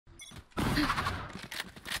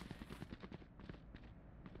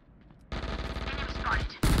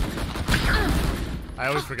I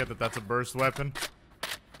always forget that that's a burst weapon.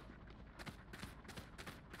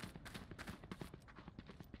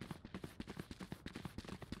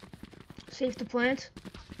 Safe to plant.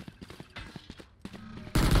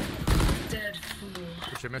 Dead fool.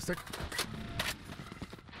 Good shit, Mystic.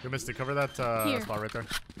 Good Mystic, cover that spot right there.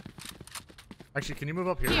 Actually, can you move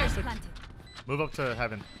up here, Mystic? Move up to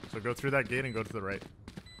heaven. So go through that gate and go to the right.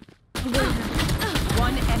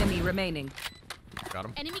 One enemy remaining. Got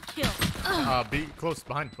him. Enemy kill. Be close,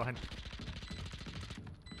 behind.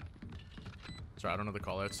 Sorry, I don't know the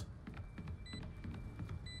callouts.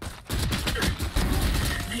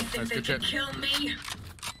 They think they can kill me.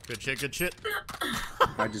 Good shit.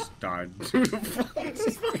 I just died.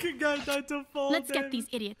 This fucking guy died to fall. Let's get these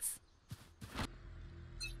idiots.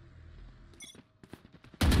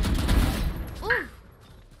 Ooh.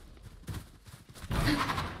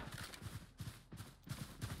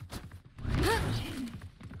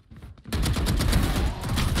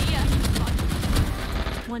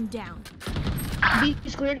 One down. B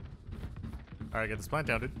is cleared. Alright, get this plant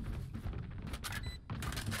down, dude.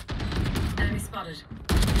 Enemy spotted.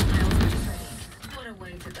 My ultimate is ready. What a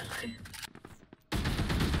way to die.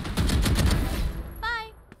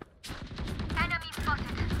 Bye. Enemy spotted.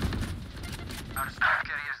 Our spike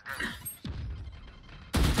carrier's dead.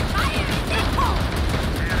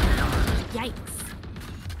 Yikes.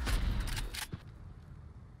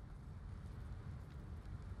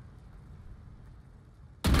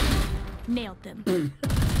 Nailed them.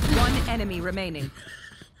 One enemy remaining.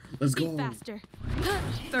 Let's Be go. faster.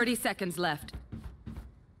 30 seconds left.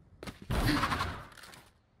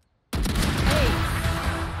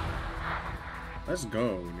 Let's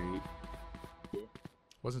go, Nate.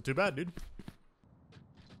 Wasn't too bad, dude.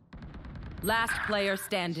 Last player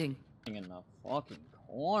standing. In the fucking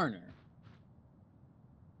corner.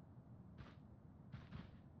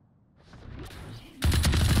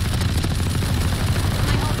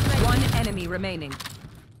 One enemy remaining.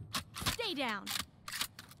 Stay down.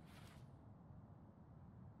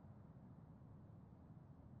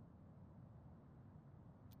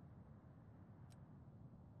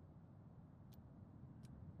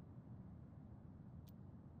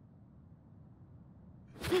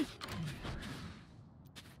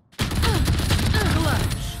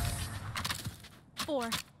 Four.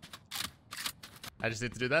 I just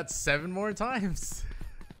need to do that 7 more times.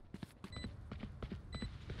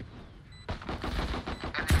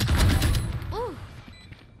 Ooh.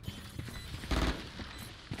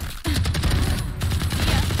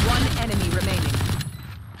 One enemy remaining.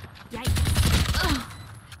 Yikes.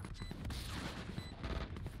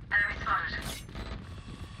 Enemy spotted.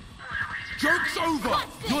 Joke's over!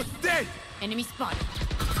 You're dead! Enemy spotted.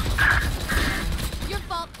 Your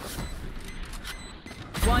fault.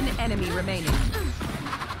 One enemy remaining.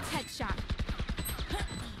 Headshot.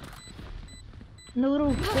 In the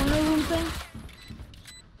little corner room thing.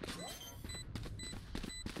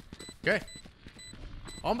 Okay.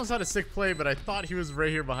 Almost had a sick play, but I thought he was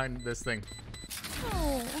right here behind this thing.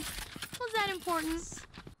 Oh, was that important?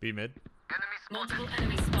 B mid. Multiple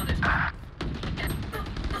enemies spotted.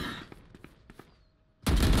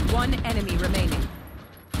 One enemy remaining.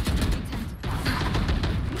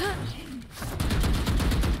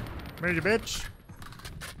 Where's your bitch?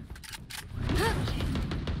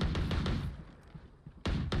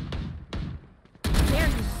 There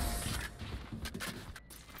you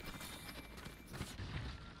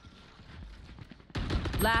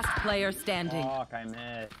Last player standing. Fuck, I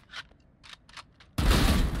missed.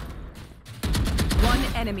 One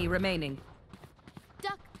enemy remaining.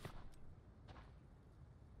 duck.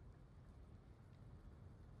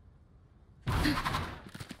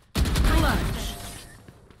 Clutch.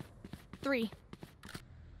 3.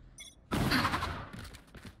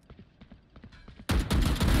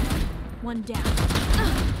 One down.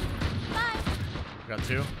 Bye. Got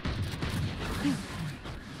 2.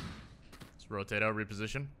 Let's rotate out,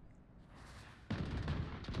 reposition.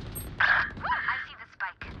 I see the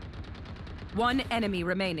spike. One enemy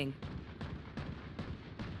remaining.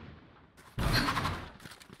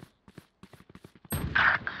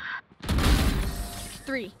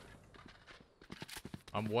 3.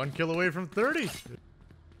 I'm 1 kill away from 30.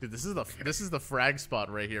 Dude, this is the frag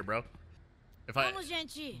spot right here, bro. If I Vamos,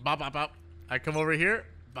 gente. bop bop bop, I come over here,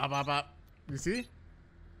 bop bop bop. You see?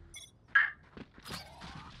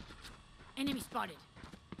 Enemy spotted.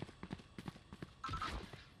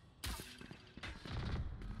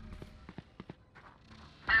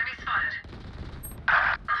 Enemy spotted.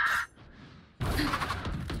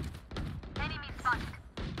 Enemy spotted.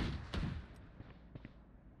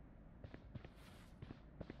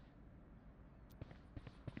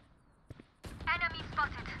 Enemy spotted.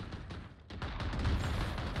 spotted.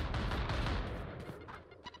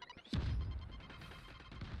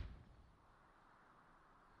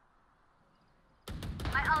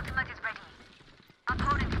 My ultimate is ready.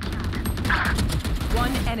 Opponent killed.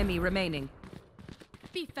 One enemy remaining.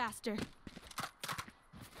 Be faster.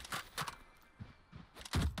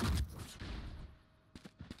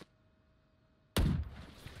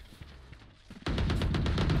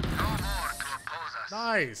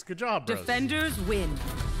 Nice. Good job, bro. Defenders win.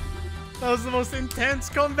 That was the most intense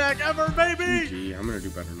comeback ever, baby. GG, I'm gonna do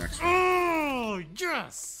better next one. Oh,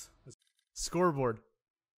 yes. Scoreboard.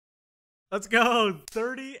 Let's go.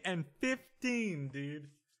 30 and 15, dude.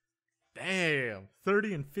 Damn.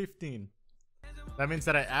 30 and 15. That means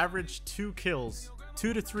that I averaged 2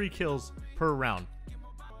 to 3 kills per round.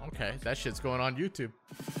 Okay, that shit's going on YouTube.